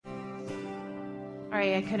All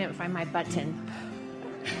right, I couldn't find my button.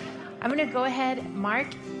 I'm going to go ahead. Mark,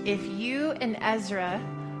 if you and Ezra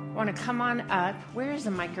want to come on up. Where's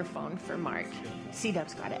the microphone for Mark?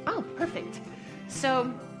 C-Dub's got it. Oh, perfect.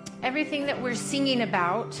 So everything that we're singing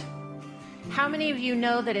about, how many of you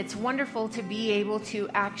know that it's wonderful to be able to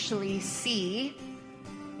actually see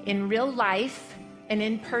in real life and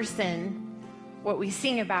in person what we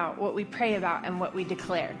sing about, what we pray about, and what we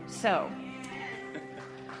declare? So.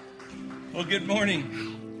 Well, good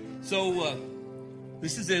morning. So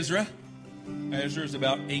this is Ezra. Ezra is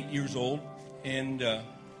about 8 years old, and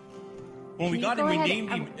when we got him, we named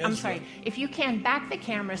him Ezra. I'm sorry. If you can, back the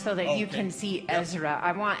camera so that you can see Ezra.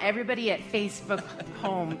 I want everybody at Facebook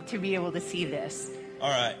home to be able to see this. All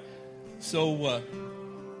right. So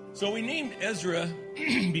we named Ezra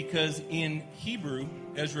because in Hebrew,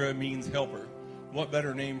 Ezra means helper. What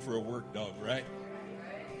better name for a work dog, right?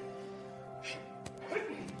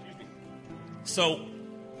 So,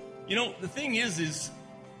 the thing is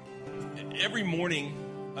every morning,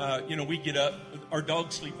 we get up. Our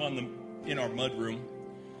dogs sleep in our mud room.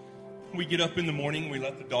 We get up in the morning, we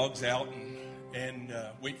let the dogs out and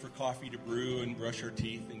wait for coffee to brew and brush our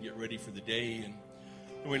teeth and get ready for the day.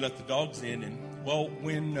 And we let the dogs in. And, well,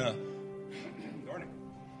 when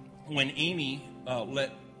Amy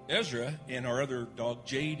let Ezra and our other dog,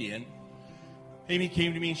 Jade, in, Amy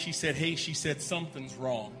came to me and she said, something's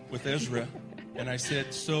wrong with Ezra. And I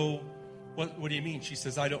said, so what do you mean? She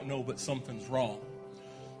says, I don't know, but something's wrong.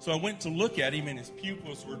 So I went to look at him, and his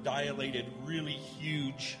pupils were dilated really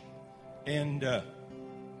huge, and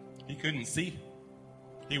he couldn't see.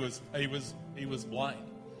 He was blind.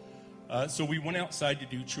 So we went outside to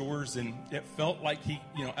do chores, and it felt like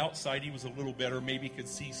outside he was a little better, maybe could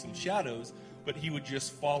see some shadows, but he would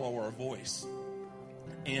just follow our voice.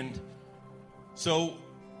 And so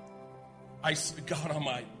I got on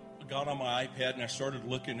my iPad and I started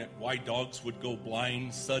looking at why dogs would go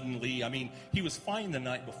blind suddenly. I mean, he was fine the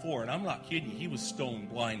night before, and I'm not kidding. He was stone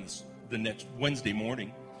blind the next Wednesday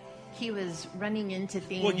morning. He was running into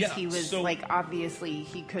things. Well, yeah, he was obviously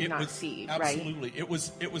he could not see, right? Absolutely. It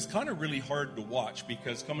was kind of really hard to watch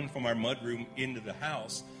because coming from our mudroom into the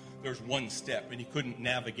house, there's one step, and he couldn't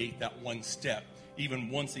navigate that one step. Even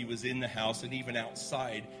once he was in the house and even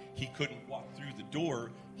outside, he couldn't walk through the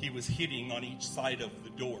door. He was hitting on each side of the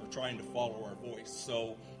door, trying to follow our voice.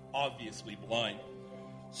 So obviously blind.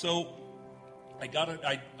 So I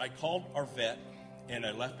called our vet, and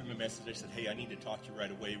I left him a message. I said, hey, I need to talk to you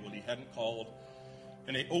right away. Well, he hadn't called.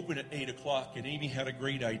 And they opened at 8 o'clock, and Amy had a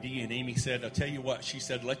great idea. And Amy said, I'll tell you what. She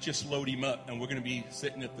said, let's just load him up, and we're going to be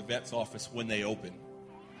sitting at the vet's office when they open.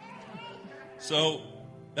 So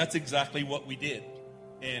that's exactly what we did.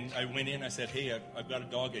 And I went in. I said, hey, I've got a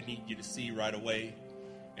dog I need you to see right away.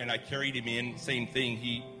 And I carried him in. Same thing.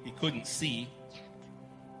 He couldn't see.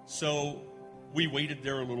 So we waited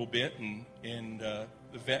there a little bit, and the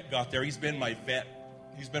vet got there. He's been my vet.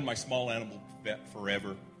 He's been my small animal vet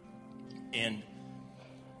forever. And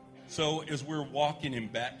so as we're walking him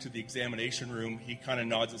back to the examination room, he kind of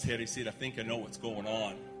nods his head. He said, I think I know what's going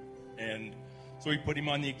on. And so we put him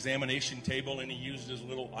on the examination table, and he used his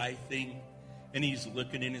little eye thing, and he's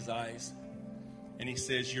looking in his eyes. And he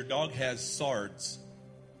says, your dog has SARS.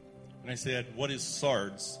 And I said, what is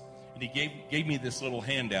SARS? And he gave me this little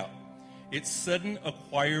handout. It's sudden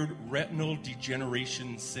acquired retinal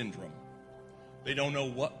degeneration syndrome. They don't know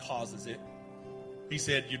what causes it. He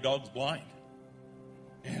said, your dog's blind.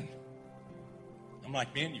 And I'm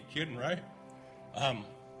like, man, you kidding, right?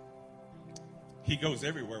 He goes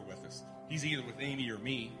everywhere with us. He's either with Amy or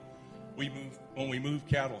me. When we move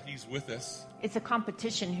cattle, he's with us. It's a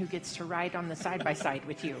competition who gets to ride on the side-by-side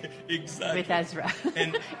with you. Exactly. With Ezra.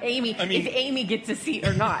 And Amy, if Amy gets a seat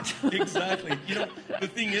or not. Exactly. The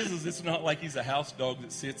thing is it's not like he's a house dog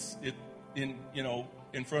that sits in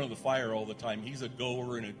front of the fire all the time. He's a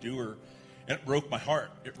goer and a doer. And it broke my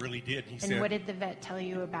heart. It really did. He said, what did the vet tell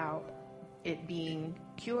you about it being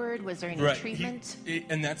cured? Was there any treatment?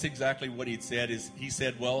 And that's exactly what he'd said. He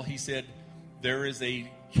said, there is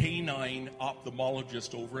a canine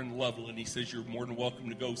ophthalmologist over in Lovell, and he says you're more than welcome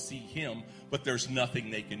to go see him, but there's nothing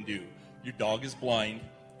they can do. Your dog is blind.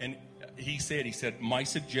 And he said, my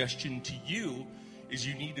suggestion to you is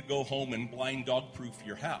you need to go home and blind dog proof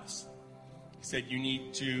your house. He said you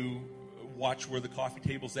need to watch where the coffee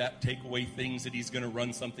table's at, take away things that he's going to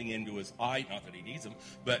run something into his eye. Not that he needs them,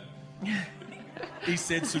 but he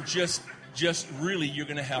said, so just really you're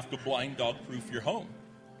going to have to blind dog proof your home.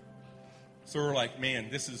 So we're like, man,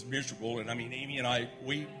 this is miserable. And I mean, Amy and I,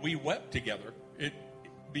 we wept together.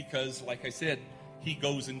 Because, like I said, he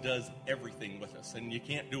goes and does everything with us. And you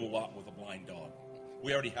can't do a lot with a blind dog.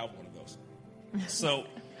 We already have one of those. So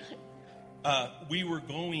we were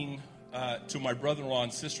going to my brother-in-law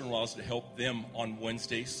and sister-in-law's to help them on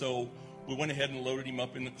Wednesday. So we went ahead and loaded him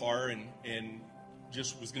up in the car and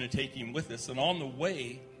just was going to take him with us. And on the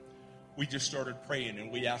way, we just started praying,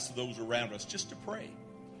 and we asked those around us just to pray.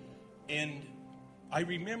 And I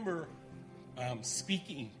remember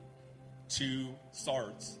speaking to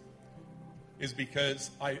Sards, is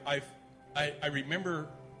because I remember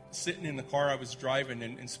sitting in the car I was driving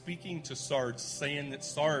and speaking to Sards, saying that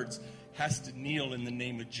Sards has to kneel in the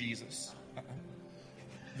name of Jesus.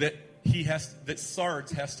 That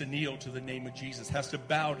Sards has to kneel to the name of Jesus, has to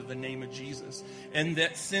bow to the name of Jesus. And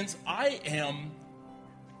that since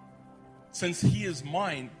he is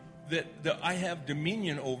mine, that I have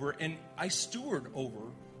dominion over and I steward over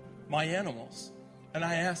my animals. And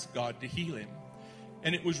I asked God to heal him.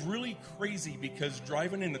 And it was really crazy because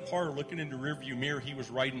driving in the car, looking in the rearview mirror, he was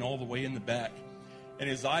riding all the way in the back. And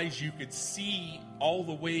his eyes, you could see all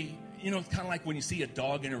the way, it's kind of like when you see a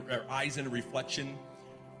dog in her eyes in a reflection.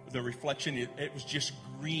 The reflection, it was just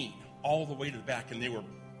green all the way to the back, and they were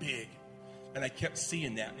big. And I kept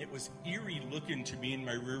seeing that. It was eerie looking to me in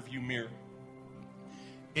my rearview mirror.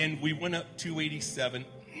 And we went up 287,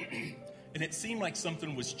 and it seemed like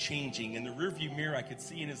something was changing. In the rearview mirror, I could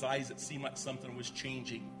see in his eyes, it seemed like something was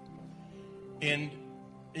changing. And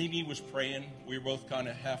Amy was praying. We were both kind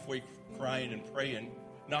of halfway crying and praying.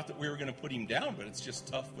 Not that we were going to put him down, but it's just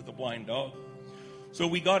tough with a blind dog. So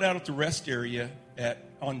we got out at the rest area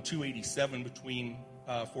on 287 between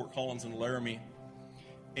Fort Collins and Laramie.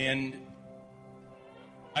 And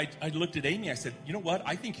I looked at Amy. I said, you know what?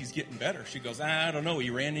 I think he's getting better. She goes, I don't know. He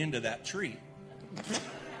ran into that tree.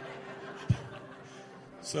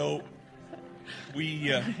 So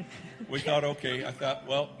we thought, okay. I thought,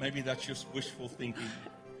 well, maybe that's just wishful thinking.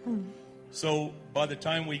 So by the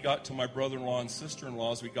time we got to my brother-in-law and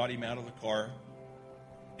sister-in-law's, we got him out of the car.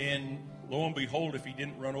 And lo and behold, if he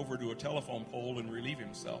didn't run over to a telephone pole and relieve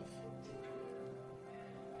himself.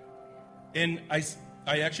 And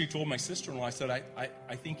I actually told my sister-in-law, I said,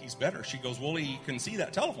 I think he's better. She goes, well, he can see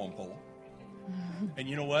that telephone pole. And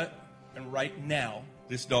you know what? And right now,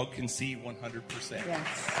 this dog can see 100%.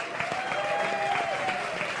 Yes.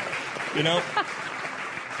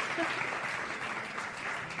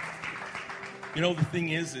 The thing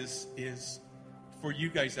is for you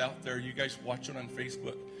guys out there, you guys watching on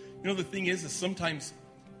Facebook, the thing is sometimes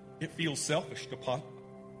it feels selfish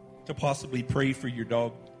to possibly pray for your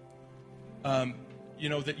dog.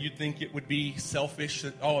 That you'd think it would be selfish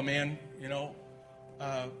that, oh man,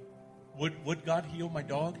 would God heal my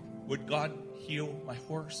dog? Would God heal my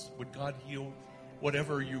horse? Would God heal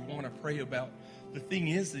whatever you want to pray about? The thing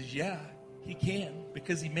is yeah, he can,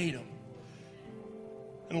 because he made them.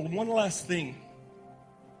 And one last thing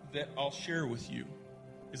that I'll share with you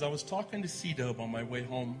is I was talking to C-Dub on my way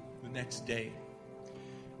home the next day.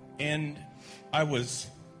 And we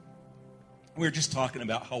were just talking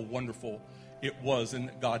about how wonderful it was and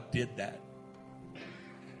that God did that.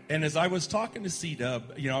 And as I was talking to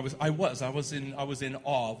C-Dub, I was in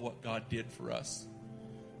awe of what God did for us.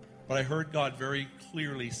 But I heard God very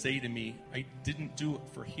clearly say to me, I didn't do it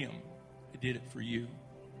for him. I did it for you.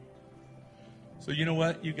 So you know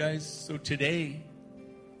what, you guys? So today,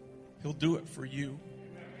 he'll do it for you.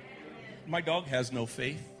 My dog has no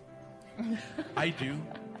faith. I do.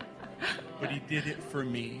 But he did it for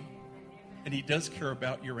me. And he does care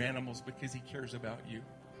about your animals because he cares about you.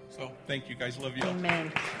 So thank you guys. Love you all.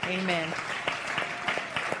 Amen. Amen.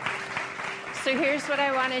 So here's what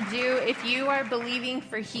I want to do. If you are believing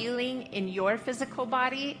for healing in your physical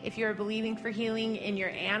body, if you're believing for healing in your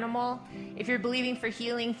animal, if you're believing for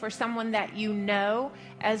healing for someone that you know,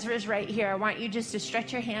 Ezra's right here. I want you just to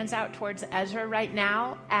stretch your hands out towards Ezra right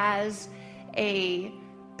now as a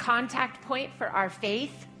contact point for our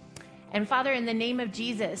faith. And Father, in the name of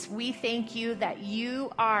Jesus, we thank you that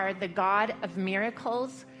you are the God of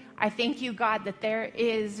miracles. I thank you, God, that there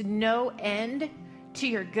is no end to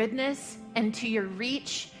your goodness and to your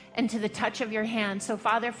reach and to the touch of your hand. So,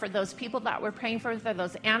 Father, for those people that we're praying for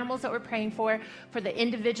those animals that we're praying for the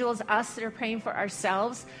individuals, us that are praying for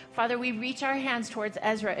ourselves, Father, we reach our hands towards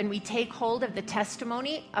Ezra and we take hold of the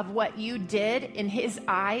testimony of what you did in his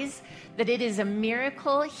eyes, that it is a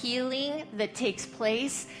miracle healing that takes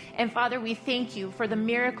place. And Father, we thank you for the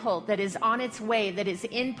miracle that is on its way, that is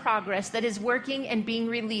in progress, that is working and being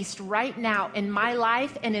released right now in my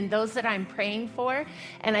life and in those that I'm praying for.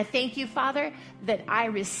 And I thank you, Father, that I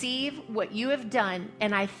receive what you have done.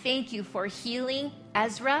 And I thank you for healing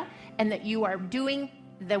Ezra and that you are doing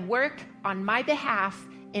the work on my behalf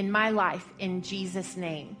in my life. In Jesus'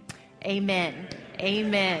 name, amen.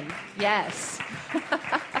 Amen. Yes.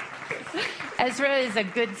 Ezra is a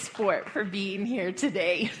good sport for being here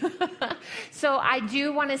today. So I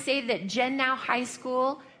do want to say that Gen Now High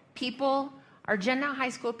School people,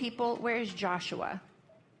 where's Joshua?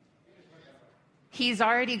 He's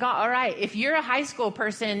already gone. All right. If you're a high school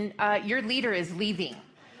person, your leader is leaving.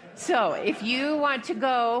 So if you want to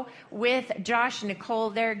go with Josh and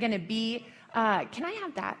Nicole, they're going to be, can I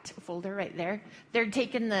have that folder right there? They're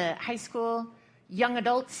taking the high school young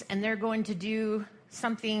adults and they're going to do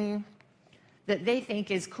something that they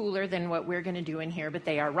think is cooler than what we're going to do in here, but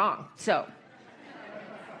they are wrong. So,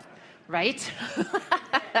 right?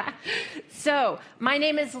 So, my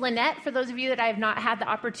name is Lynette. For those of you that I have not had the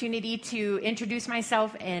opportunity to introduce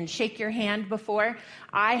myself and shake your hand before,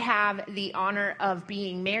 I have the honor of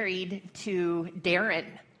being married to Darren.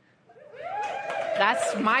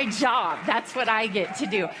 That's my job. That's what I get to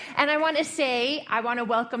do. And I want to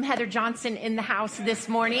welcome Heather Johnson in the house this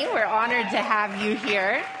morning. We're honored to have you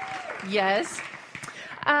here. Yes.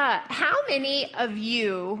 How many of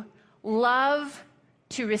you love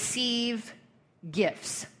to receive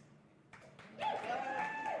gifts?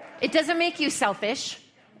 It doesn't make you selfish.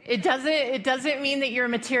 It doesn't mean that you're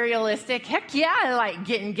materialistic. Heck yeah, I like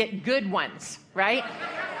get good ones, right?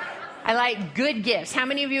 I like good gifts. How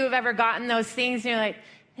many of you have ever gotten those things and you're like,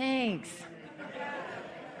 thanks.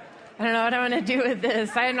 I don't know what I'm going to do with this.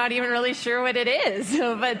 I'm not even really sure what it is,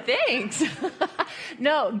 but thanks.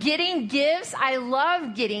 No, getting gifts, I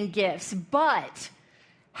love getting gifts, but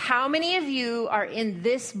how many of you are in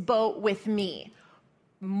this boat with me?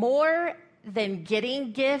 More than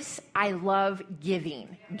getting gifts, I love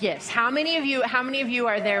giving gifts. How many of you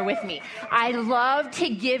are there with me? I love to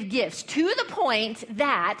give gifts to the point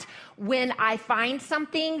that when I find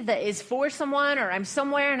something that is for someone or I'm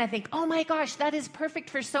somewhere and I think, oh my gosh, that is perfect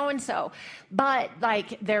for so-and-so, but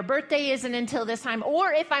like their birthday isn't until this time,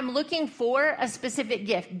 or if I'm looking for a specific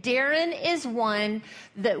gift, Darren is one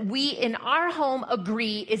that we in our home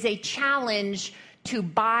agree is a challenge to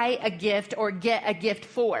buy a gift or get a gift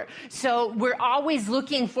for. So we're always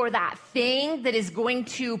looking for that thing that is going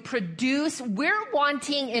to produce, we're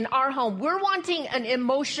wanting in our home, we're wanting an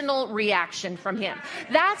emotional reaction from him.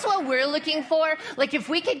 That's what we're looking for. Like if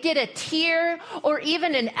we could get a tear or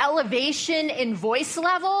even an elevation in voice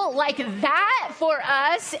level, like that for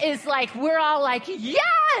us is like, we're all like,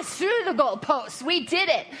 yes, through the goalposts, we did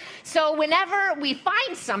it. So whenever we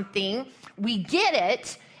find something, we get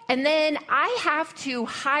it, and then I have to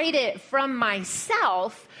hide it from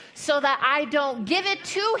myself so that I don't give it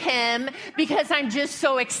to him because I'm just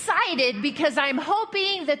so excited because I'm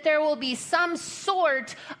hoping that there will be some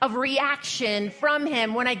sort of reaction from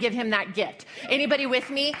him when I give him that gift. Anybody with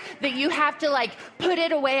me? That you have to like put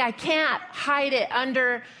it away. I can't hide it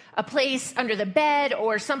under a place under the bed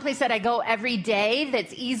or someplace that I go every day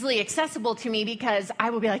that's easily accessible to me because I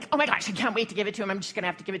will be like, oh my gosh, I can't wait to give it to him. I'm just going to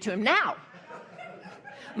have to give it to him now.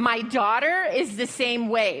 My daughter is the same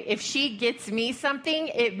way. If she gets me something,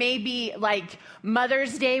 it may be like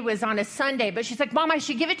Mother's Day was on a Sunday, but she's like, Mom, I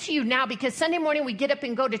should give it to you now because Sunday morning we get up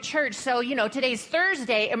and go to church. So, today's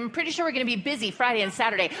Thursday. I'm pretty sure we're going to be busy Friday and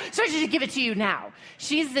Saturday. So I should give it to you now.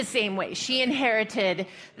 She's the same way. She inherited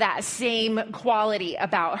that same quality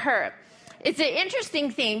about her. It's an interesting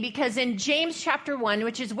thing because in James chapter 1,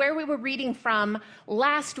 which is where we were reading from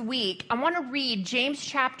last week, I want to read James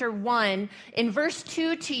chapter 1 in verse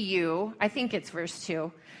 2 to you. I think it's verse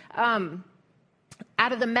 2, out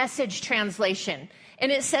of the Message translation.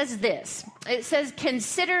 And it says this. It says,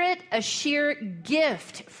 consider it a sheer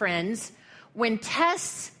gift, friends, when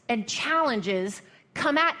tests and challenges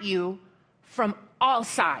come at you from all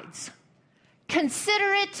sides.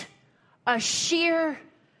 Consider it a sheer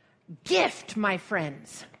gift, my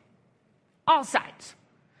friends. All sides.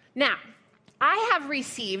 Now, I have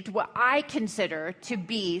received what I consider to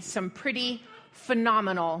be some pretty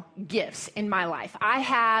phenomenal gifts in my life. I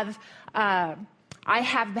have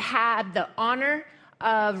had the honor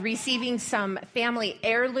of receiving some family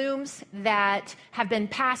heirlooms that have been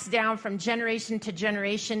passed down from generation to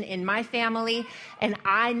generation in my family. And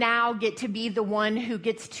I now get to be the one who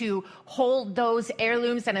gets to hold those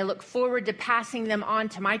heirlooms, and I look forward to passing them on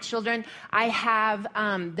to my children. I have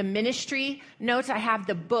the ministry notes. I have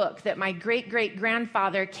the book that my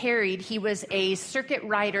great-great-grandfather carried. He was a circuit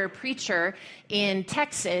rider preacher in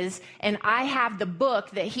Texas, and I have the book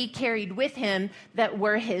that he carried with him that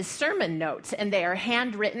were his sermon notes, and they are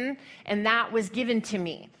handwritten, and that was given to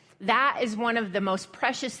me. That is one of the most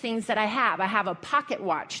precious things that I have. I have a pocket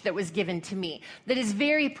watch that was given to me that is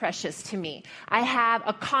very precious to me. I have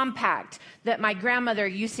a compact that my grandmother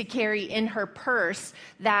used to carry in her purse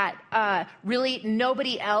that really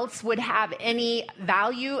nobody else would have any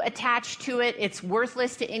value attached to it. It's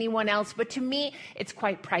worthless to anyone else, but to me, it's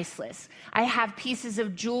quite priceless. I have pieces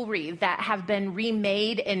of jewelry that have been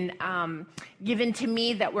remade and given to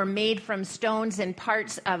me that were made from stones and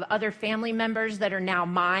parts of other family members that are now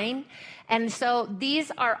mine. And so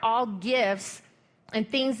these are all gifts and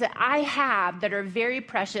things that I have that are very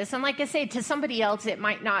precious. And like I say, to somebody else, it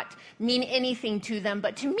might not mean anything to them,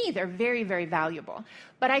 but to me, they're very, very valuable.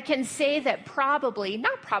 But I can say that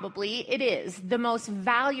it is the most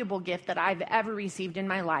valuable gift that I've ever received in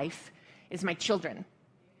my life is my children.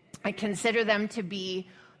 I consider them to be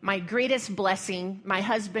my greatest blessing. My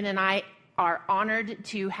husband and I are honored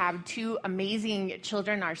to have two amazing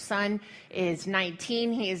children. Our son is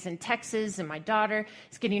 19. He is in Texas, and my daughter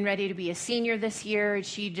is getting ready to be a senior this year.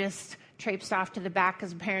 She just traipsed off to the back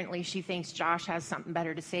because apparently she thinks Josh has something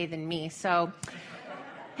better to say than me. So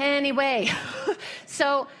anyway,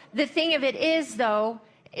 so the thing of it is, though,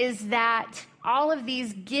 is that all of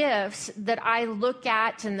these gifts that I look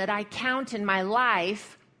at and that I count in my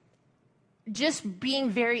life, just being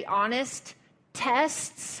very honest,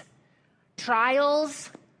 tests, trials,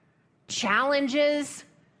 challenges,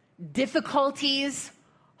 difficulties,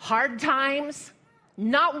 hard times.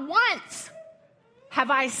 Not once have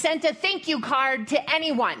I sent a thank you card to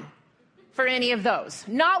anyone for any of those.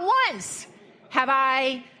 Not once have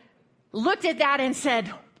I looked at that and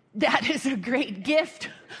said, that is a great gift.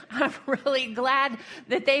 I'm really glad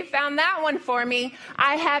that they found that one for me.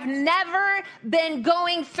 I have never been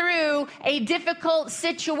going through a difficult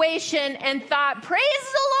situation and thought, praise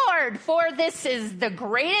the Lord, for this is the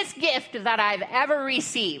greatest gift that I've ever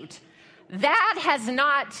received. That has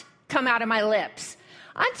not come out of my lips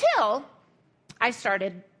until I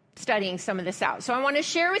started studying some of this out. So I want to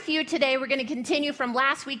share with you today, we're going to continue from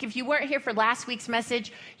last week. If you weren't here for last week's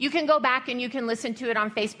message, you can go back and you can listen to it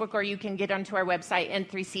on Facebook, or you can get onto our website,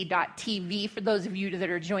 n3c.tv, for those of you that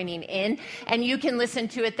are joining in, and you can listen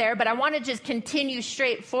to it there. But I want to just continue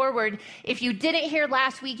straight forward. If you didn't hear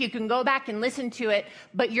last week, you can go back and listen to it,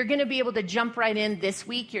 but you're going to be able to jump right in this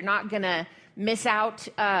week. You're not going to miss out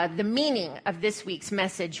the meaning of this week's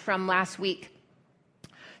message from last week.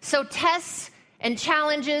 So tests and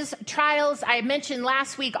challenges, trials. I mentioned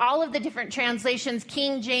last week all of the different translations,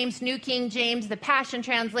 King James, New King James, the Passion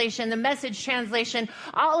Translation, the Message Translation,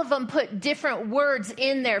 all of them put different words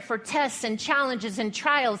in there for tests and challenges and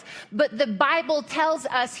trials. But the Bible tells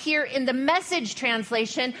us here in the Message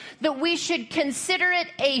Translation that we should consider it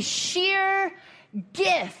a sheer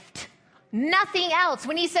gift. Nothing else.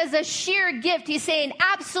 When he says a sheer gift, he's saying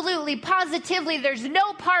absolutely, positively, there's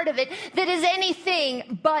no part of it that is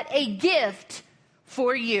anything but a gift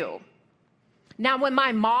for you. Now, when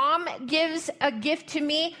my mom gives a gift to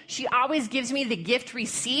me, she always gives me the gift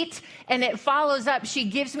receipt, and it follows up. She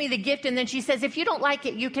gives me the gift, and then she says, if you don't like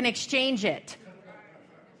it, you can exchange it.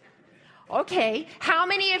 Okay, how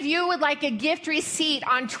many of you would like a gift receipt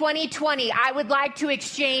on 2020? I would like to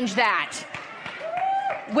exchange that.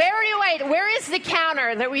 Where is the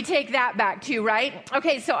counter that we take that back to, right?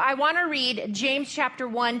 Okay, so I want to read James chapter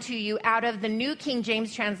 1 to you out of the New King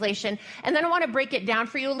James translation, and then I want to break it down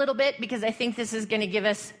for you a little bit because I think this is going to give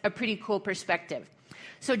us a pretty cool perspective.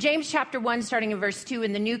 So James chapter 1, starting in verse 2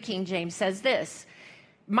 in the New King James says this: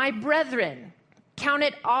 My brethren, count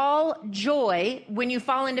it all joy when you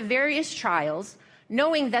fall into various trials,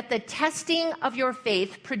 knowing that the testing of your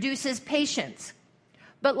faith produces patience.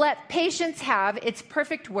 But let patience have its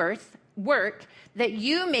perfect work, that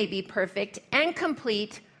you may be perfect and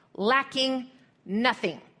complete, lacking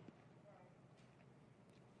nothing.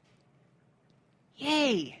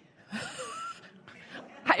 Yay.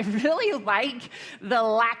 I really like the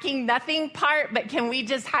lacking nothing part, but can we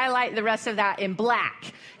just highlight the rest of that in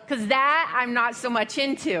black? Because that I'm not so much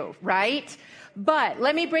into, right? But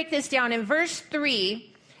let me break this down. In verse 3,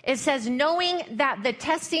 it says, knowing that the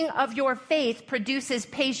testing of your faith produces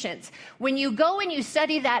patience. When you go and you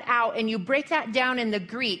study that out and you break that down in the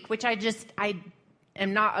Greek, which I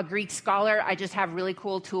am not a Greek scholar. I just have really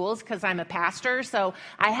cool tools because I'm a pastor. So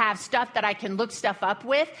I have stuff that I can look stuff up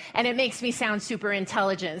with, and it makes me sound super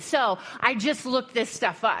intelligent. So I just looked this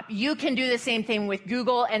stuff up. You can do the same thing with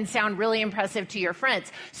Google and sound really impressive to your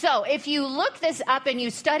friends. So if you look this up and you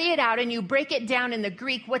study it out and you break it down in the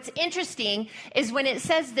Greek, what's interesting is when it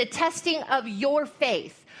says the testing of your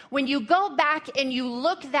faith. When you go back and you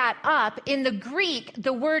look that up in the Greek,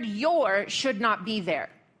 the word your should not be there.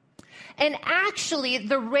 And actually,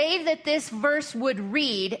 the way that this verse would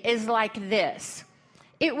read is like this.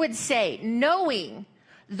 It would say, knowing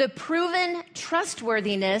the proven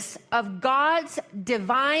trustworthiness of God's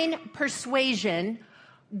divine persuasion,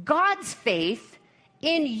 God's faith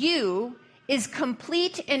in you is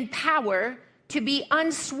complete in power to be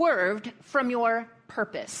unswerved from your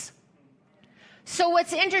purpose. So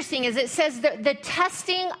what's interesting is it says that the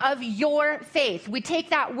testing of your faith, we take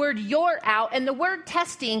that word your out, and the word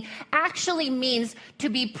testing actually means to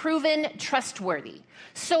be proven trustworthy.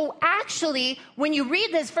 So actually, when you read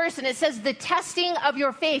this verse and it says the testing of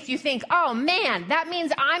your faith, you think, oh man, that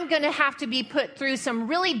means I'm going to have to be put through some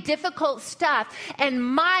really difficult stuff, and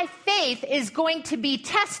my faith is going to be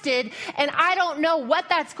tested, and I don't know what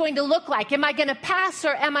that's going to look like. Am I going to pass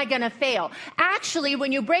or am I going to fail? Actually,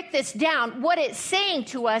 when you break this down, what it's saying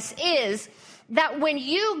to us is that when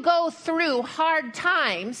you go through hard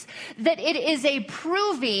times, that it is a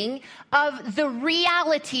proving of the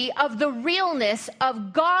reality of the realness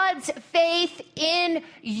of God's faith in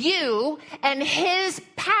you and his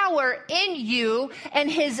power in you and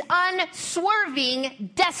his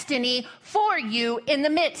unswerving destiny for you in the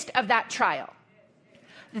midst of that trial.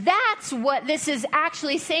 That's what this is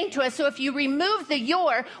actually saying to us. So if you remove the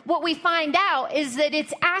your, what we find out is that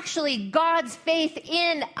it's actually God's faith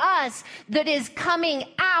in us that is coming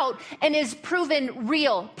out and is proven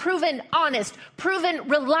real, proven honest, proven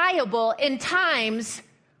reliable in times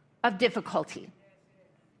of difficulty.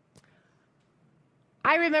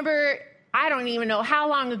 I remember, I don't even know how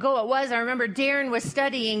long ago it was. I remember Darren was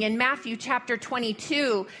studying in Matthew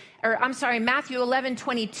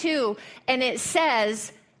 11:22, and it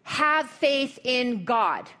says, have faith in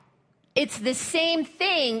God. It's the same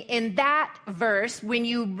thing in that verse. When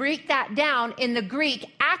you break that down in the Greek,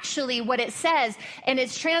 actually what it says, and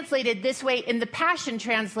it's translated this way in the Passion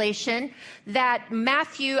Translation, that Mark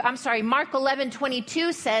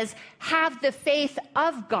 11:22 says, have the faith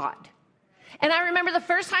of God. And I remember the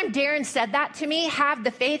first time Darren said that to me, have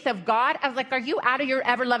the faith of God. I was like, are you out of your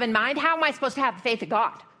ever-loving mind? How am I supposed to have the faith of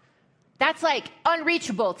God? That's like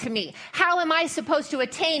unreachable to me. How am I supposed to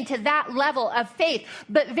attain to that level of faith?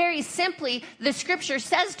 But very simply, the scripture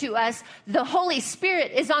says to us, the Holy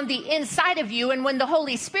Spirit is on the inside of you. And when the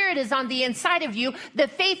Holy Spirit is on the inside of you, the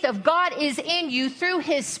faith of God is in you through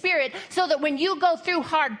his Spirit, so that when you go through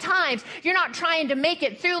hard times, you're not trying to make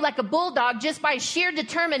it through like a bulldog just by sheer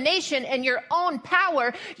determination and your own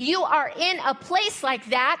power. You are in a place like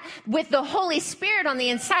that with the Holy Spirit on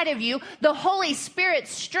the inside of you. The Holy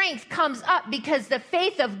Spirit's strength comes up because the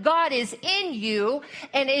faith of God is in you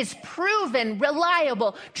and is proven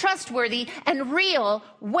reliable, trustworthy, and real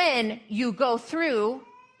when you go through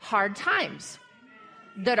hard times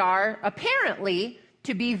that are apparently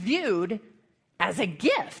to be viewed as a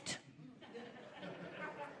gift,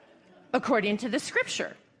 according to the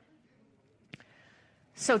scripture.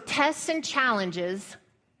 So tests and challenges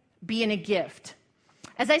being a gift.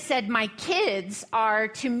 As I said, my kids are,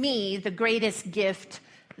 to me, the greatest gift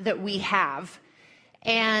that we have.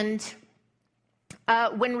 And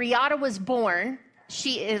when Riata was born,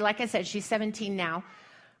 she, like I said, she's 17 now.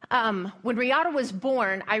 When Riata was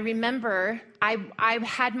born, I remember I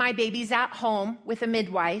had my babies at home with a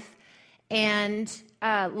midwife and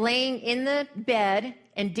laying in the bed,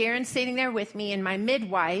 and Darren sitting there with me and my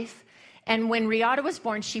midwife. And when Riata was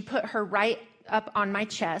born, she put her right up on my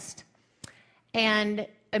chest. And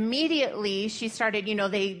immediately she started,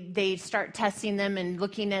 they start testing them and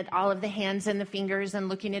looking at all of the hands and the fingers and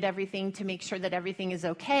looking at everything to make sure that everything is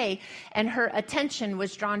okay. And her attention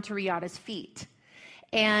was drawn to Riata's feet.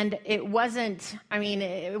 And it wasn't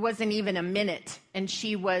even a minute, and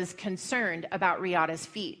she was concerned about Riata's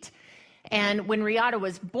feet. And when Riata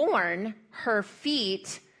was born, her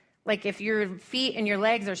feet, like if your feet and your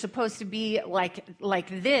legs are supposed to be like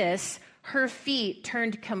this, her feet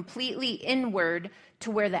turned completely inward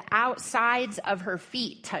to where the outsides of her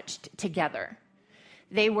feet touched together.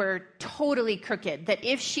 They were totally crooked, that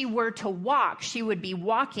if she were to walk, she would be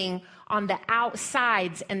walking on the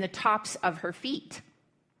outsides and the tops of her feet.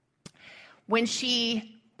 When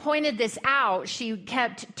she pointed this out, she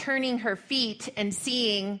kept turning her feet and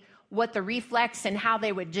seeing what the reflex and how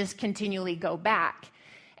they would just continually go back.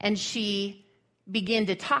 And she began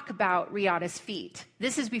to talk about Riata's feet.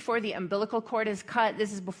 This is before the umbilical cord is cut.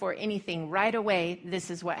 This is before anything. Right away, this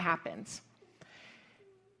is what happens.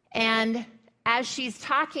 And as she's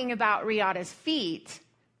talking about Riata's feet,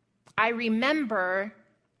 I remember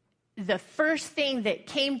the first thing that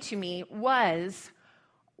came to me was,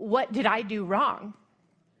 what did I do wrong?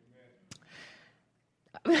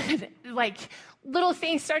 like little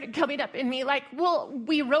things started coming up in me. Like, well,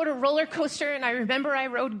 we rode a roller coaster, and I remember I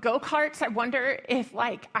rode go-karts. I wonder if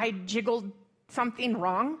like I jiggled something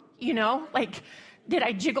wrong, like did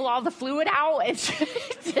I jiggle all the fluid out? And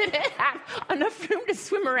did it have enough room to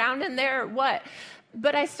swim around in there or what?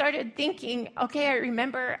 But I started thinking, okay, I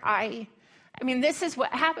remember this is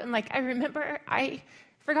what happened. Like, I remember I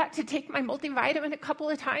forgot to take my multivitamin a couple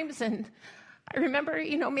of times, and I remember,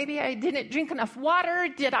 maybe I didn't drink enough water.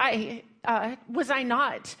 Was I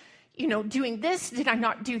not, doing this? Did I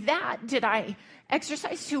not do that? Did I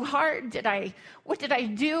exercise too hard? What did I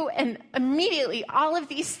do? And immediately all of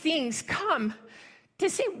these things come to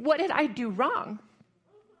say, what did I do wrong?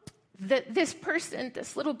 That this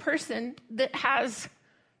little person that has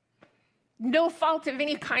no fault of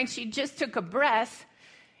any kind, she just took a breath,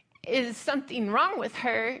 is something wrong with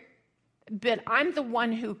her, but I'm the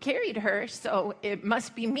one who carried her, so it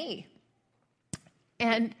must be me.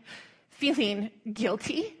 And feeling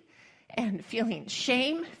guilty and feeling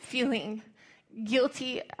shame, feeling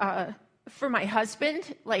guilty for my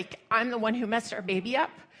husband, like I'm the one who messed our baby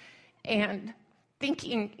up, and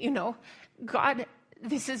thinking, God,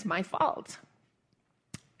 this is my fault.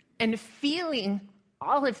 And feeling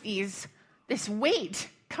all of this weight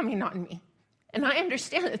coming on me. And I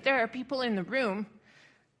understand that there are people in the room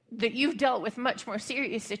that you've dealt with much more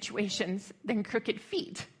serious situations than crooked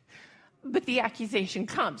feet. But the accusation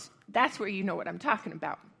comes. That's where you know what I'm talking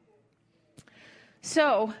about.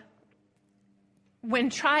 So, when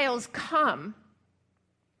trials come,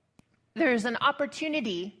 there's an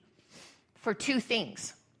opportunity for two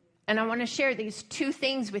things. And I want to share these two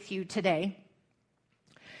things with you today.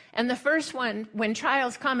 And the first one, when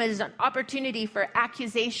trials come, is an opportunity for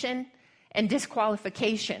accusation and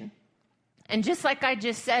disqualification. And just like I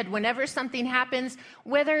just said, whenever something happens,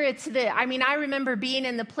 whether it's I remember being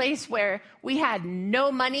in the place where we had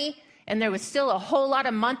no money and there was still a whole lot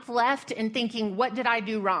of month left and thinking, what did I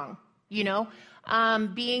do wrong?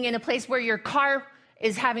 Being in a place where your car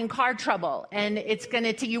is having car trouble and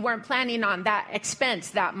you weren't planning on that expense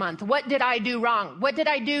that month. What did I do wrong? What did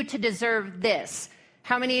I do to deserve this?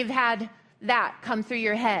 How many have had that come through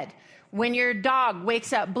your head? When your dog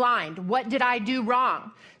wakes up blind, what did I do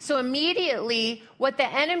wrong? So immediately, what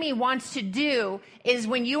the enemy wants to do is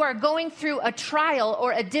when you are going through a trial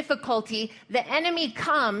or a difficulty, the enemy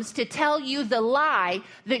comes to tell you the lie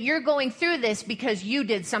that you're going through this because you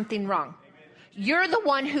did something wrong. You're the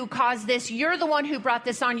one who caused this. You're the one who brought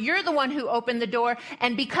this on. You're the one who opened the door.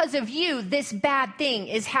 And because of you, this bad thing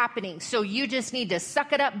is happening. So you just need to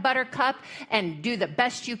suck it up, buttercup, and do the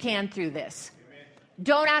best you can through this. Amen.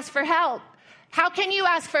 Don't ask for help. How can you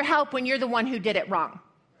ask for help when you're the one who did it wrong?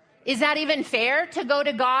 Is that even fair to go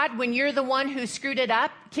to God when you're the one who screwed it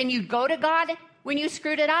up? Can you go to God when you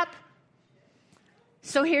screwed it up?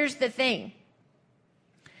 So here's the thing,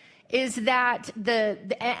 is that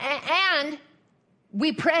and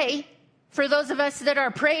we pray for those of us that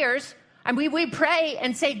are prayers, and we pray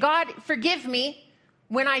and say, God, forgive me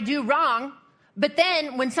when I do wrong. But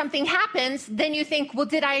then when something happens, then you think, well,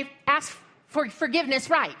 did I ask for forgiveness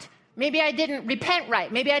right? Maybe I didn't repent right.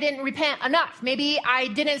 Maybe I didn't repent enough. Maybe I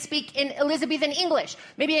didn't speak in Elizabethan English.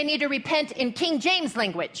 Maybe I need to repent in King James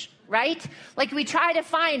language, right? Like we try to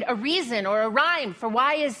find a reason or a rhyme for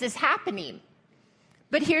why is this happening.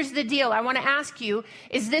 But here's the deal. I want to ask you,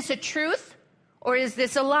 is this a truth or is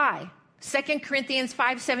this a lie? 2 Corinthians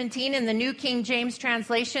 5:17 in the New King James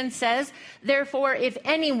translation says, therefore, if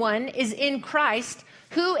anyone is in Christ,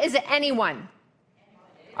 who is anyone?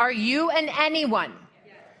 Are you an anyone?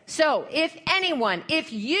 So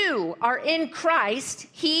if you are in Christ,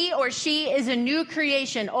 he or she is a new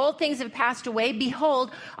creation. Old things have passed away.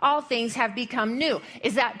 Behold, all things have become new.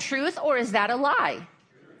 Is that truth or is that a lie?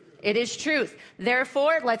 It is truth.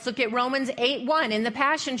 Therefore, let's look at Romans 8:1 in the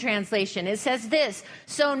Passion Translation. It says this,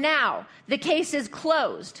 so now the case is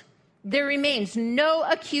closed. There remains no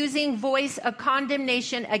accusing voice of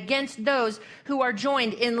condemnation against those who are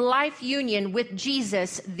joined in life union with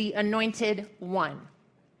Jesus, the Anointed One.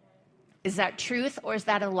 Is that truth or is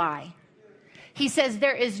that a lie? He says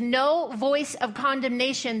there is no voice of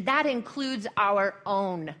condemnation. That includes our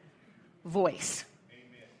own voice.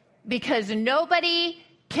 Amen. Because nobody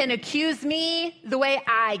can accuse me the way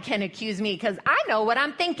I can accuse me, because I know what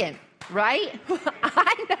I'm thinking, right?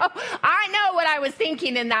 I know what I was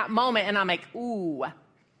thinking in that moment, and I'm like, ooh.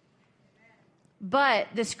 But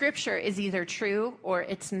the scripture is either true or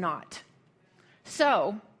it's not.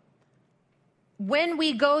 So, when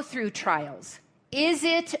we go through trials, is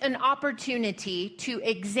it an opportunity to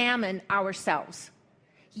examine ourselves?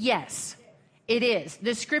 Yes. It is.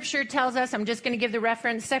 The scripture tells us, I'm just going to give the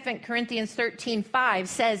reference, 2 Corinthians 13:5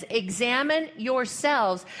 says, examine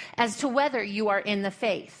yourselves as to whether you are in the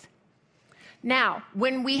faith. Now,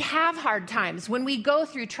 when we have hard times, when we go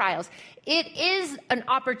through trials, it is an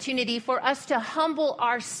opportunity for us to humble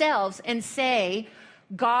ourselves and say,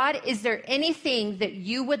 God, is there anything that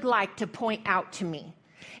you would like to point out to me?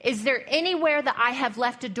 Is there anywhere that I have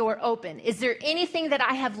left a door open? Is there anything that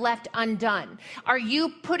I have left undone? Are you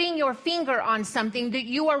putting your finger on something that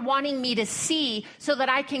you are wanting me to see so that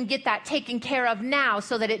I can get that taken care of now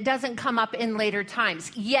so that it doesn't come up in later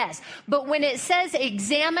times? Yes. But when it says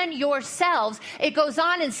examine yourselves, it goes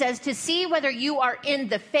on and says to see whether you are in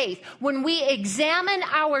the faith. When we examine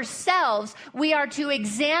ourselves, we are to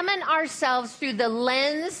examine ourselves through the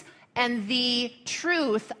lens and the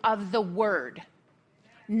truth of the word.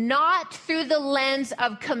 Not through the lens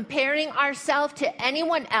of comparing ourselves to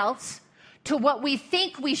anyone else, to what we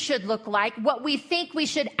think we should look like, what we think we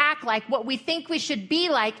should act like, what we think we should be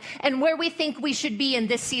like, and where we think we should be in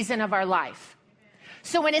this season of our life.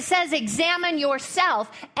 So when it says examine yourself,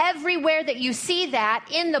 everywhere that you see that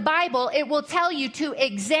in the Bible, it will tell you to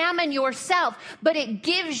examine yourself, but it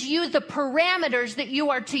gives you the parameters that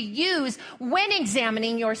you are to use when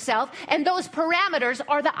examining yourself, and those parameters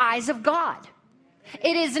are the eyes of God.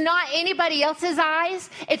 It is not anybody else's eyes.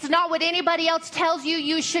 It's not what anybody else tells you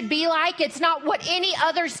you should be like. It's not what any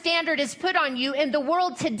other standard is put on you in the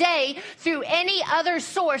world today through any other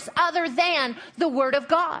source other than the Word of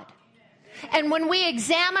God. And when we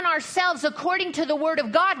examine ourselves according to the Word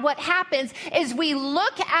of God, what happens is we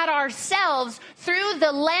look at ourselves through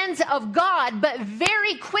the lens of God, but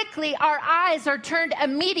very quickly our eyes are turned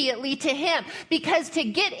immediately to Him. Because to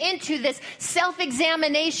get into this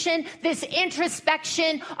self-examination, this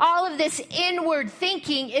introspection, all of this inward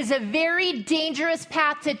thinking is a very dangerous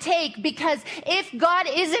path to take, because if God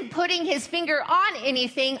isn't putting His finger on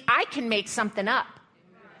anything, I can make something up.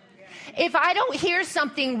 If I don't hear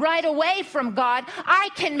something right away from God, I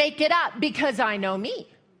can make it up because I know me.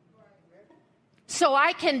 So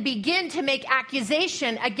I can begin to make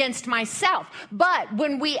accusation against myself. But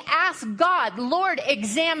when we ask God, Lord,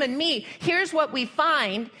 examine me, here's what we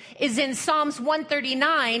find is in Psalms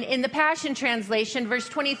 139 in the Passion Translation, verse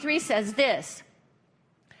 23 says this.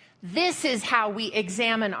 This is how we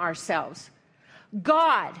examine ourselves.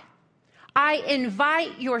 God, I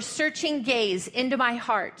invite your searching gaze into my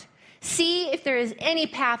heart. See if there is any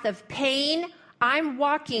path of pain I'm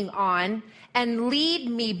walking on, and lead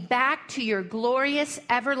me back to your glorious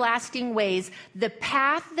everlasting ways, the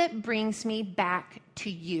path that brings me back to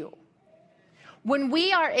you. When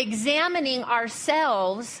we are examining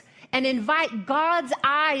ourselves and invite God's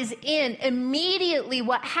eyes in, immediately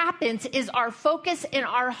what happens is our focus in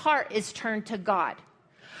our heart is turned to God.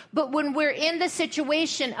 But when we're in the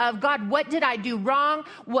situation of, God, what did I do wrong?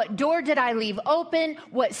 What door did I leave open?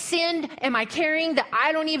 What sin am I carrying that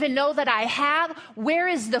I don't even know that I have? Where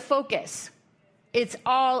is the focus? It's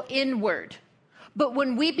all inward. But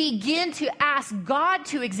when we begin to ask God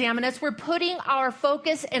to examine us, we're putting our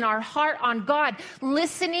focus and our heart on God,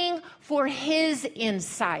 listening for His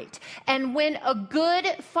insight. And when a good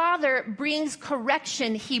father brings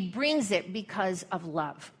correction, he brings it because of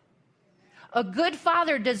love. A good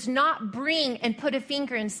father does not bring and put a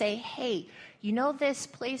finger and say, hey, you know this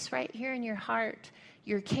place right here in your heart?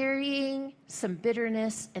 You're carrying some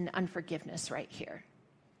bitterness and unforgiveness right here.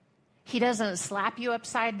 He doesn't slap you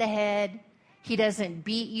upside the head. He doesn't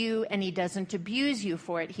beat you, and he doesn't abuse you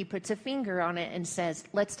for it. He puts a finger on it and says,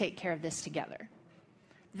 let's take care of this together.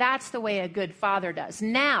 That's the way a good father does.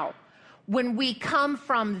 Now, when we come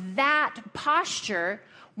from that posture,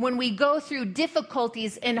 when we go through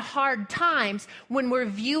difficulties and hard times, when we're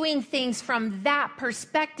viewing things from that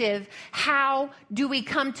perspective, how do we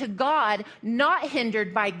come to God not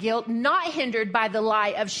hindered by guilt, not hindered by the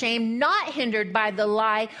lie of shame, not hindered by the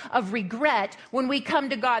lie of regret? When we come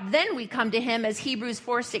to God, then we come to Him, as Hebrews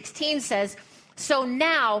 4:16 says, so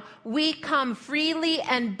now we come freely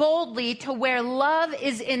and boldly to where love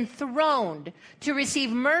is enthroned, to receive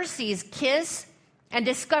mercy's kiss and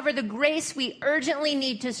discover the grace we urgently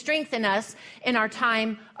need to strengthen us in our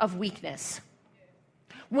time of weakness.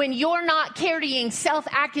 When you're not carrying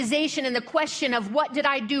self-accusation and the question of what did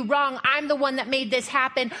I do wrong? I'm the one that made this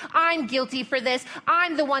happen. I'm guilty for this.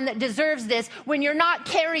 I'm the one that deserves this. When you're not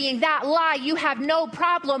carrying that lie, you have no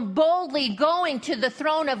problem boldly going to the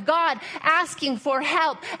throne of God, asking for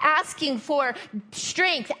help, asking for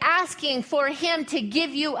strength, asking for Him to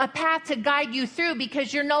give you a path to guide you through,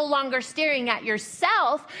 because you're no longer staring at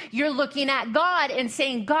yourself. You're looking at God and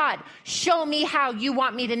saying, God, show me how you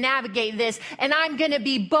want me to navigate this, and I'm going to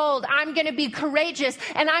be bold. I'm going to be courageous.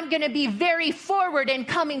 And I'm going to be very forward and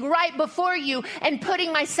coming right before you and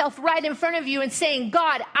putting myself right in front of you and saying,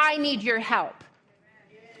 God, I need your help.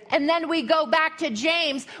 And then we go back to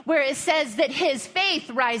James where it says that his faith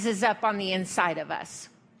rises up on the inside of us.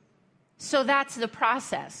 So that's the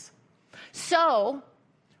process. So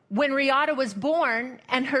when Riata was born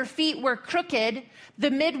and her feet were crooked,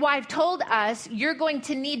 the midwife told us, you're going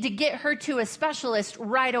to need to get her to a specialist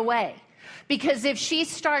right away. Because if she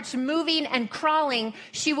starts moving and crawling,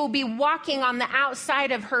 she will be walking on the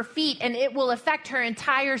outside of her feet and it will affect her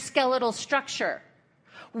entire skeletal structure.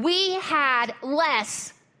 We had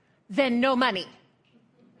less than no money.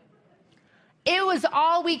 It was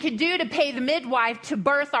all we could do to pay the midwife to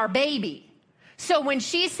birth our baby. So when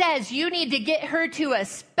she says you need to get her to a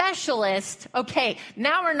specialist, okay,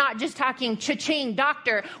 now we're not just talking cha-ching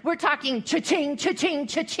doctor, we're talking cha-ching, cha-ching,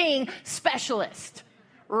 cha-ching specialist,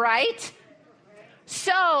 right?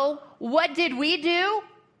 So what did we do?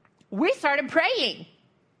 We started praying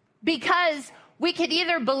because we could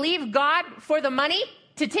either believe God for the money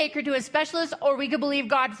to take her to a specialist, or we could believe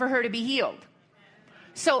God for her to be healed.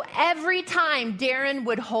 So every time Darren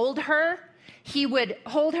would hold her, he would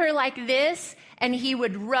hold her like this, and he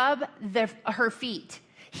would rub her feet.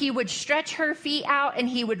 He would stretch her feet out, and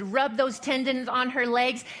he would rub those tendons on her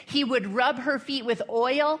legs. He would rub her feet with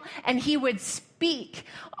oil, and he would speak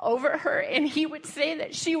over her, and he would say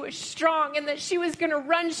that she was strong and that she was going to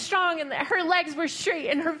run strong and that her legs were straight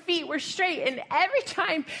and her feet were straight. And every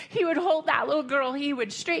time he would hold that little girl, he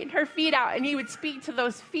would straighten her feet out and he would speak to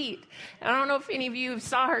those feet. And I don't know if any of you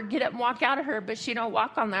saw her get up and walk out of her, but she don't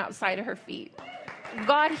walk on the outside of her feet.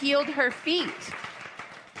 God healed her feet.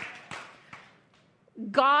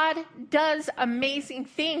 God does amazing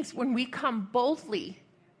things when we come boldly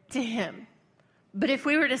to him. But if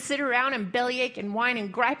we were to sit around and bellyache and whine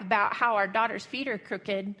and gripe about how our daughter's feet are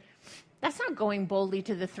crooked, that's not going boldly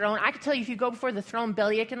to the throne. I can tell you, if you go before the throne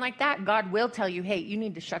bellyaking like that, God will tell you, hey, you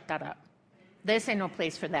need to shut that up. This ain't no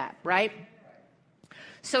place for that, right?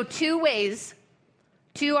 So 2 ways,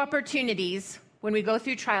 2 opportunities when we go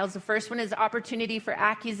through trials. The first one is opportunity for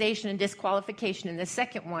accusation and disqualification. And the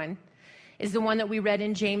second one is the one that we read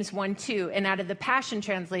in James 1:2. And out of the Passion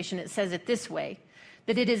Translation, it says it this way,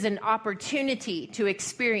 that it is an opportunity to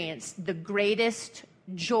experience the greatest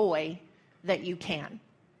joy that you can.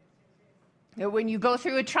 When you go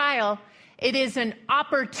through a trial, it is an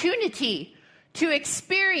opportunity to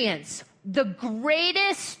experience the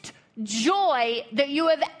greatest joy that you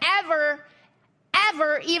have ever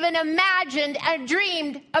even imagined and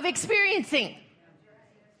dreamed of experiencing.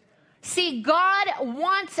 See, God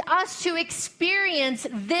wants us to experience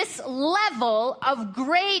this level of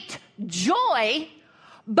great joy,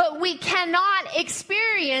 but we cannot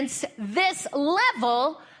experience this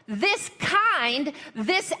level, this kind,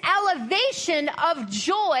 this elevation of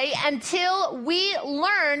joy until we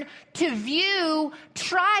learn to view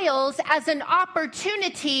trials as an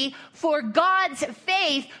opportunity for God's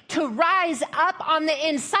faith to rise up on the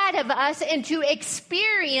inside of us and to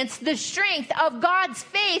experience the strength of God's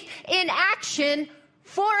faith in action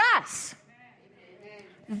for us.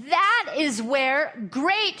 That is where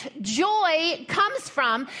great joy comes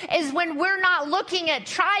from, is when we're not looking at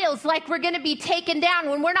trials like we're going to be taken down,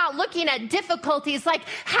 when we're not looking at difficulties like,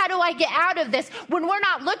 how do I get out of this? When we're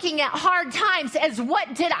not looking at hard times as,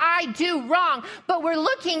 what did I do wrong? But we're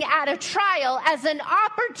looking at a trial as an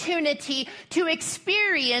opportunity to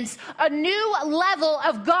experience a new level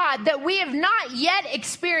of God that we have not yet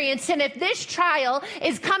experienced. And if this trial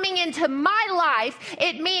is coming into my life,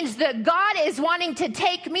 it means that God is wanting to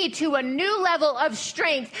take me to a new level of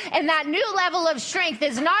strength. And that new level of strength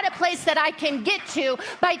is not a place that I can get to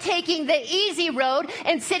by taking the easy road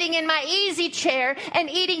and sitting in my easy chair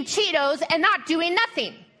and eating Cheetos and not doing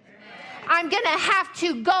nothing. I'm going to have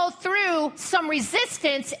to go through some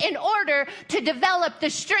resistance in order to develop the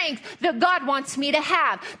strength that God wants me to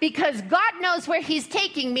have, because God knows where he's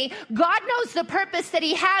taking me. God knows the purpose that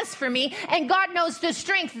he has for me, and God knows the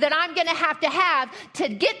strength that I'm going to have to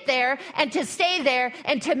get there and to stay there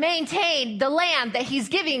and to maintain the land that he's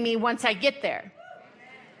giving me once I get there.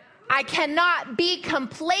 I cannot be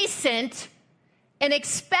complacent and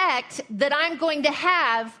expect that I'm going to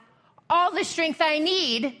have all the strength I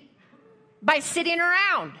need by sitting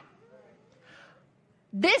around.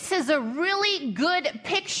 This is a really good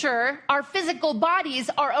picture. Our physical bodies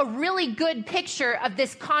are a really good picture of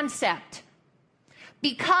this concept,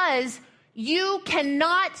 because you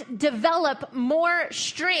cannot develop more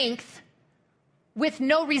strength with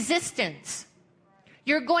no resistance.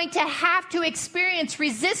 You're going to have to experience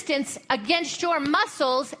resistance against your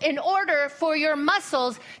muscles in order for your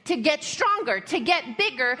muscles to get stronger, to get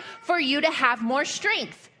bigger, for you to have more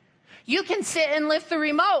strength. You can sit and lift the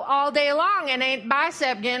remote all day long and ain't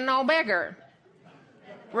bicep getting no bigger.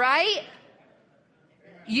 Right?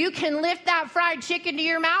 You can lift that fried chicken to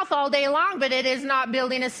your mouth all day long, but it is not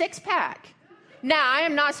building a six-pack. Now, I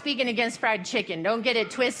am not speaking against fried chicken. Don't get it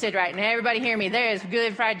twisted right now. Everybody hear me. There is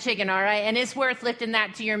good fried chicken, all right? And it's worth lifting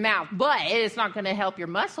that to your mouth. But it is not going to help your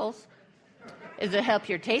muscles. It'll help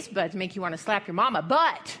your taste buds, make you want to slap your mama.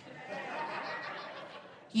 But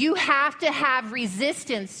you have to have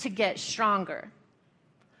resistance to get stronger.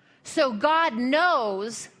 So God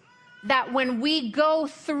knows that when we go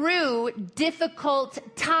through difficult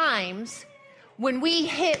times, when we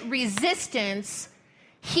hit resistance,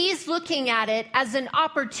 He's looking at it as an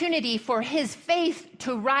opportunity for His faith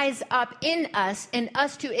to rise up in us and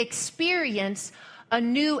us to experience a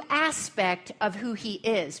new aspect of who He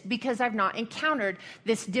is, because I've not encountered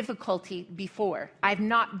this difficulty before. I've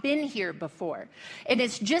not been here before. And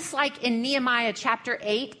it's just like in Nehemiah chapter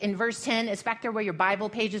 8 in verse 10. It's back there where your Bible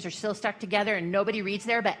pages are still stuck together and nobody reads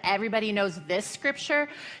there, but everybody knows this scripture.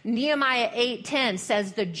 Nehemiah 8:10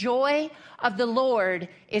 says, "The joy of the Lord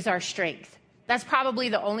is our strength." That's probably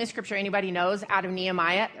the only scripture anybody knows out of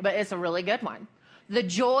Nehemiah, but it's a really good one. The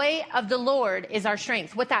joy of the Lord is our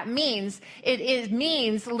strength. What that means, it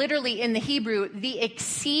means literally in the Hebrew, the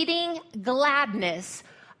exceeding gladness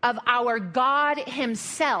of our God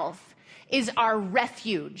Himself is our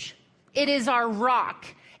refuge. It is our rock.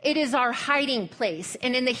 It is our hiding place.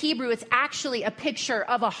 And in the Hebrew, it's actually a picture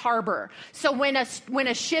of a harbor. So when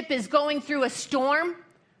a ship is going through a storm,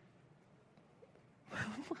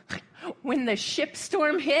 when the ship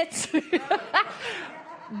storm hits,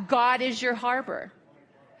 God is your harbor.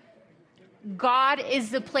 God is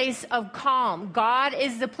the place of calm. God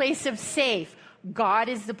is the place of safe. God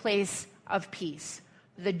is the place of peace.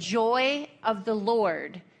 The joy of the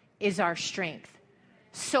Lord is our strength.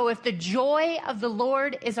 So if the joy of the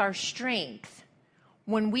Lord is our strength,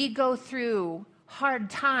 when we go through hard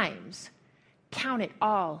times, count it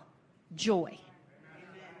all joy.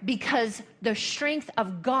 Because the strength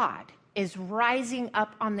of God is rising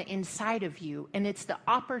up on the inside of you, and it's the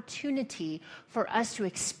opportunity for us to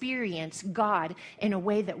experience God in a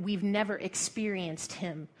way that we've never experienced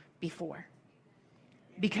Him before,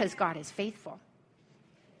 because God is faithful.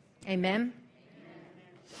 Amen?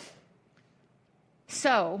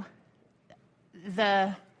 So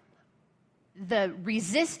the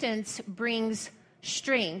resistance brings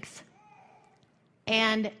strength,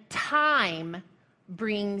 and time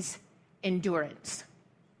brings endurance.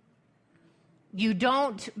 You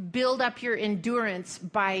don't build up your endurance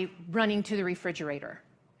by running to the refrigerator.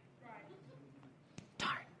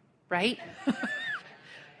 Darn, right?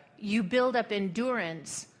 You build up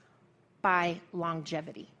endurance by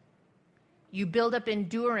longevity. You build up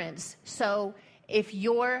endurance. So if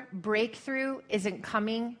your breakthrough isn't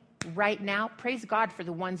coming right now, praise God for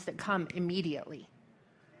the ones that come immediately.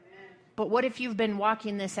 But what if you've been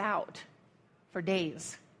walking this out for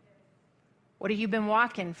days? What have you been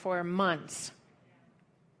walking for months?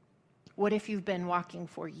 What if you've been walking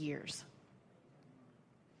for years?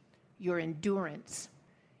 Your endurance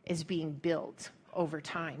is being built over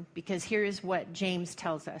time, because here is what James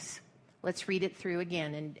tells us. Let's read it through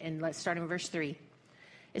again, and let's start in verse 3.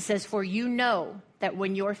 It says, "For you know that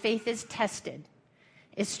when your faith is tested,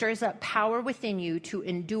 it stirs up power within you to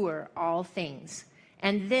endure all things.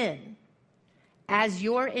 And then, as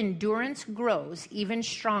your endurance grows even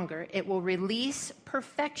stronger, it will release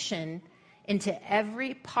perfection into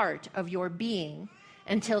every part of your being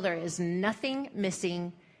until there is nothing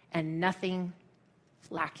missing and nothing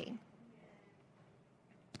lacking."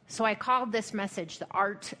 So I called this message the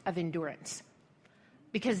art of endurance,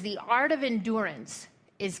 because the art of endurance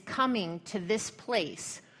is coming to this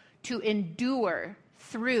place to endure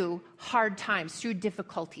through hard times, through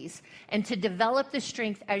difficulties, and to develop the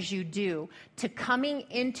strength as you do, to coming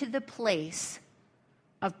into the place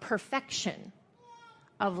of perfection,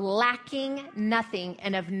 of lacking nothing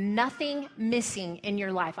and of nothing missing in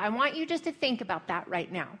your life. I want you just to think about that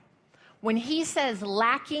right now. When He says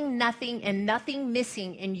lacking nothing and nothing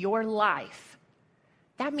missing in your life,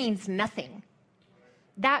 that means nothing.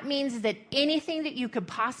 That means that anything that you could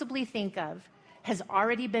possibly think of has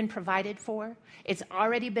already been provided for. It's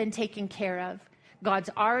already been taken care of.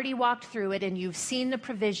 God's already walked through it, and you've seen the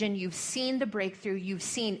provision, you've seen the breakthrough, you've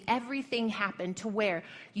seen everything happen to where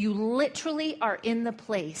you literally are in the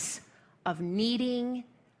place of needing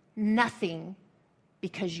nothing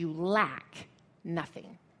because you lack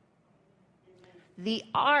nothing. The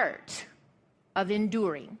art of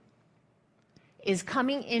enduring is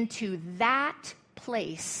coming into that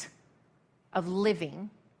place of living,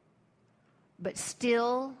 but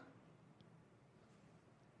still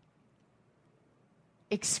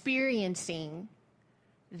experiencing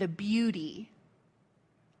the beauty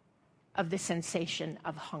of the sensation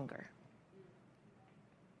of hunger.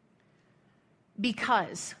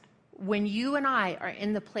 Because when you and I are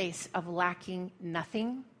in the place of lacking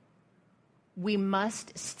nothing, we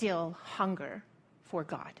must still hunger for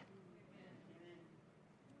God.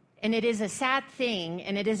 And it is a sad thing,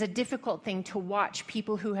 and it is a difficult thing to watch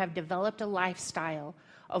people who have developed a lifestyle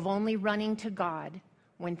of only running to God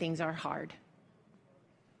when things are hard.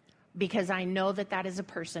 Because I know that that is a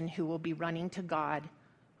person who will be running to God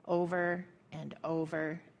over and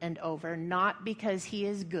over and over, not because he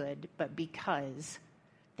is good, but because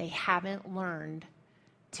they haven't learned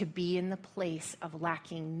to be in the place of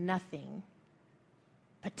lacking nothing,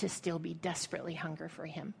 but to still be desperately hungry for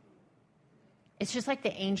him. It's just like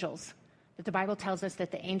the angels, that the Bible tells us that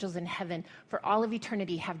the angels in heaven for all of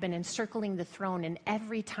eternity have been encircling the throne, and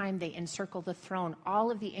every time they encircle the throne, all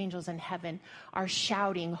of the angels in heaven are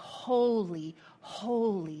shouting, "Holy,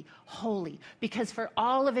 holy, holy." Because for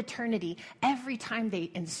all of eternity, every time they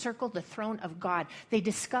encircle the throne of God, they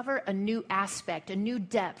discover a new aspect, a new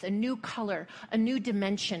depth, a new color, a new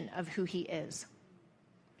dimension of who he is.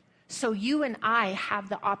 So you and I have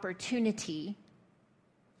the opportunity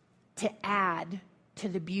to add to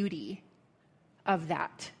the beauty of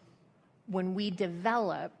that when we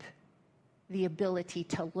develop the ability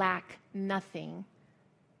to lack nothing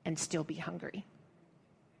and still be hungry.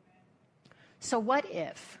 So what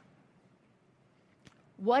if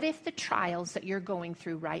the trials that you're going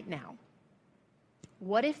through right now,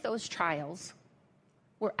 what if those trials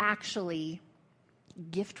were actually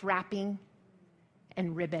gift wrapping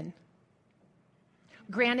and ribbon?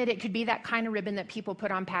 Granted, it could be that kind of ribbon that people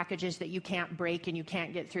put on packages that you can't break and you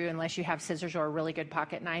can't get through unless you have scissors or a really good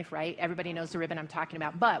pocket knife, right? Everybody knows the ribbon I'm talking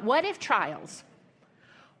about. But what if trials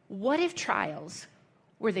were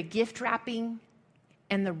the gift wrapping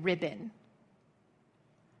and the ribbon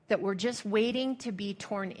that were just waiting to be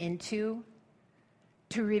torn into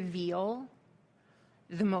to reveal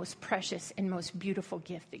the most precious and most beautiful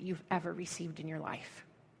gift that you've ever received in your life?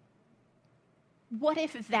 What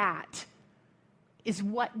if that is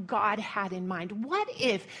what God had in mind? What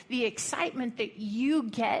if the excitement that you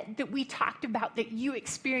get, that we talked about, that you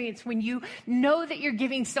experience when you know that you're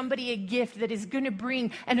giving somebody a gift that is going to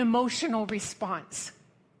bring an emotional response?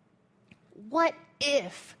 What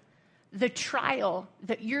if the trial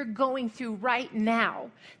that you're going through right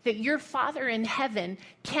now, that your Father in heaven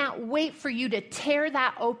can't wait for you to tear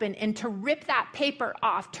that open and to rip that paper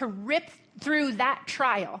off, to rip through that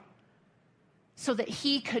trial so that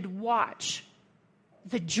he could watch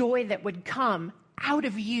the joy that would come out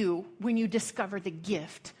of you when you discover the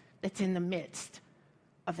gift that's in the midst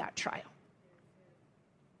of that trial?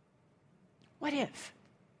 What if?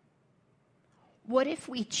 What if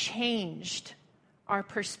we changed our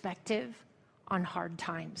perspective on hard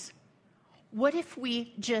times? What if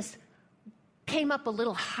we just came up a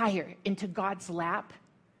little higher into God's lap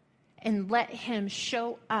and let him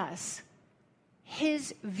show us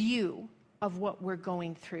his view of what we're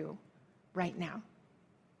going through right now?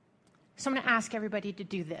 So I'm going to ask everybody to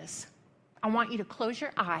do this. I want you to close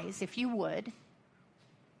your eyes, if you would.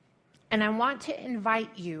 And I want to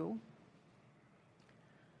invite you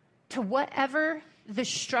to whatever the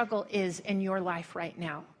struggle is in your life right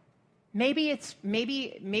now. Maybe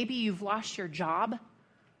you've lost your job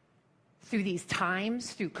through these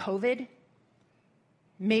times, through COVID.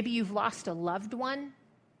 Maybe you've lost a loved one.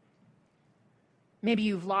 Maybe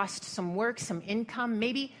you've lost some work, some income.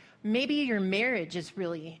 Maybe your marriage is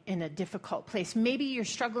really in a difficult place. Maybe you're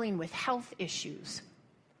struggling with health issues.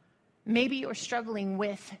 Maybe you're struggling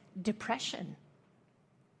with depression.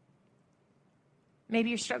 Maybe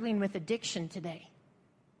you're struggling with addiction today.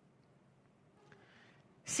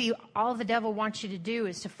 See, all the devil wants you to do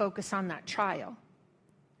is to focus on that trial.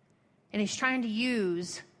 And he's trying to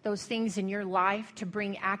use those things in your life to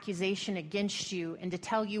bring accusation against you and to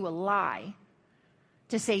tell you a lie,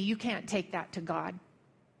 to say you can't take that to God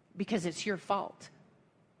because it's your fault.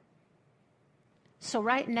 So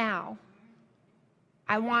right now,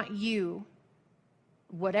 I want you,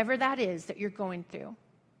 whatever that is that you're going through,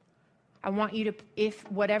 I want you to, if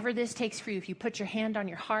whatever this takes for you, if you put your hand on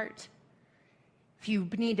your heart, if you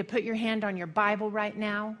need to put your hand on your Bible right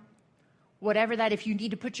now, whatever that, if you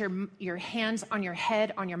need to put your hands on your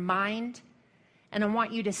head, on your mind, and I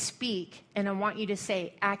want you to speak, and I want you to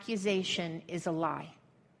say, accusation is a lie.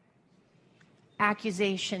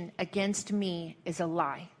 Accusation against me is a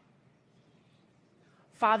lie.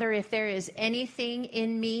 Father, if there is anything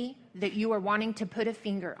in me that you are wanting to put a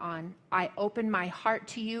finger on, I open my heart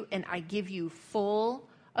to you and I give you full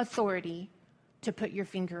authority to put your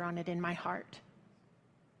finger on it in my heart.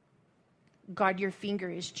 God, your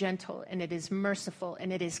finger is gentle and it is merciful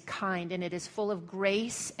and it is kind and it is full of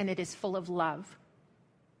grace and it is full of love.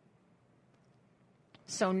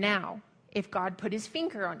 So now, if God put his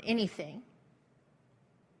finger on anything,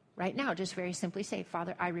 right now, just very simply say,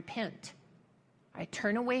 Father, I repent. I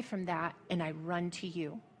turn away from that and I run to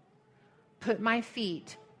you. Put my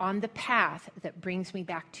feet on the path that brings me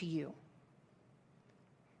back to you.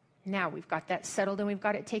 Now we've got that settled and we've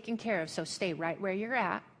got it taken care of, so stay right where you're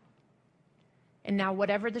at. And now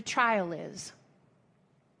whatever the trial is,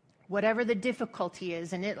 whatever the difficulty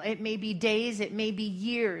is, and it may be days, it may be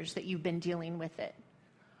years that you've been dealing with it,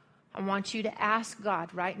 I want you to ask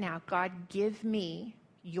God right now, God, give me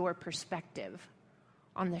your perspective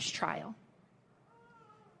on this trial.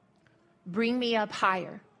 Bring me up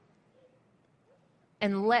higher.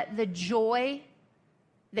 And let the joy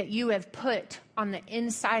that you have put on the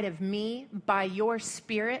inside of me by your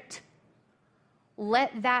Spirit,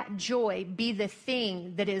 let that joy be the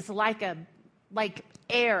thing that is like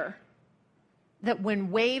air, that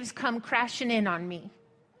when waves come crashing in on me,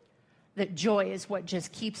 that joy is what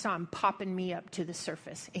just keeps on popping me up to the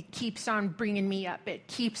surface. It keeps on bringing me up. It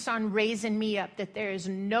keeps on raising me up, that there is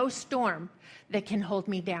no storm that can hold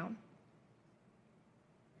me down.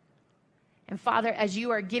 And Father, as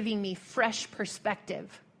you are giving me fresh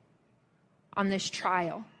perspective on this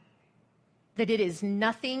trial, that it is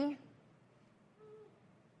nothing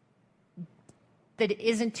that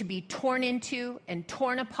isn't to be torn into and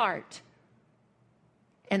torn apart,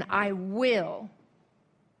 and I will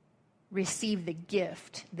receive the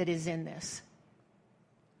gift that is in this.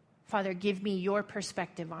 Father, give me your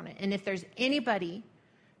perspective on it. And if there's anybody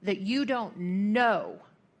that you don't know,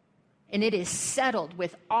 and it is settled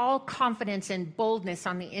with all confidence and boldness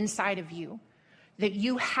on the inside of you, that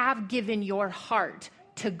you have given your heart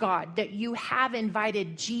to God, that you have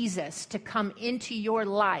invited Jesus to come into your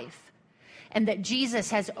life, and that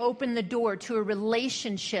Jesus has opened the door to a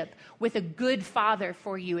relationship with a good Father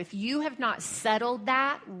for you. If you have not settled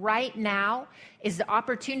that, right now is the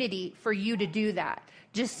opportunity for you to do that.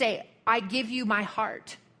 Just say, I give you my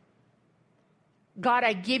heart. God,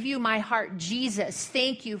 I give you my heart. Jesus,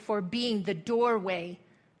 thank you for being the doorway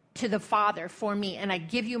to the Father for me. And I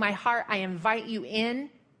give you my heart. I invite you in.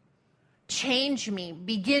 Change me.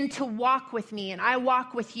 Begin to walk with me. And I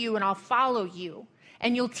walk with you and I'll follow you.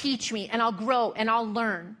 And you'll teach me and I'll grow and I'll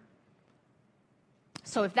learn.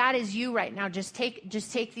 So if that is you right now, just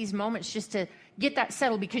take these moments just to get that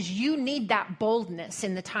settled, because you need that boldness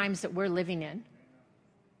in the times that we're living in.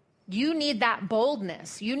 You need that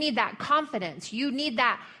boldness. You need that confidence. You need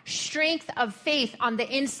that strength of faith on the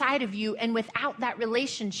inside of you. And without that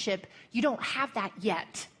relationship, you don't have that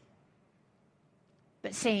yet.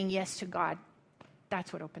 But saying yes to God,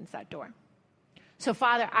 that's what opens that door. So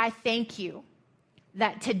Father, I thank you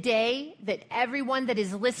that today, that everyone that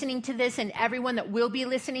is listening to this and everyone that will be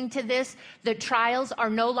listening to this, the trials are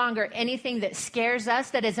no longer anything that scares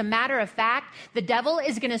us. That as a matter of fact, the devil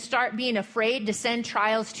is going to start being afraid to send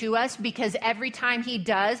trials to us, because every time he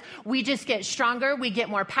does, we just get stronger, we get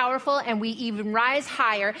more powerful, and we even rise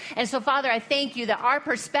higher. And so, Father, I thank you that our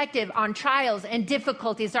perspective on trials and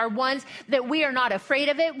difficulties are ones that we are not afraid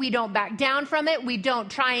of it. We don't back down from it. We don't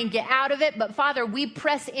try and get out of it. But Father, we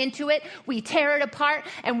press into it. We tear it apart.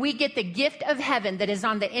 And we get the gift of heaven that is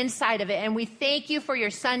on the inside of it. And we thank you for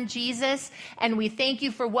your son, Jesus. And we thank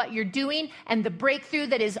you for what you're doing and the breakthrough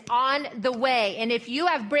that is on the way. And if you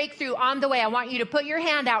have breakthrough on the way, I want you to put your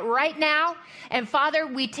hand out right now. And Father,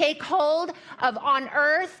 we take hold of on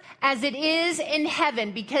earth as it is in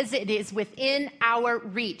heaven, because it is within our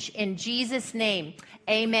reach. In Jesus' name,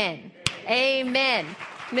 amen. Amen.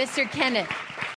 Mr. Kenneth.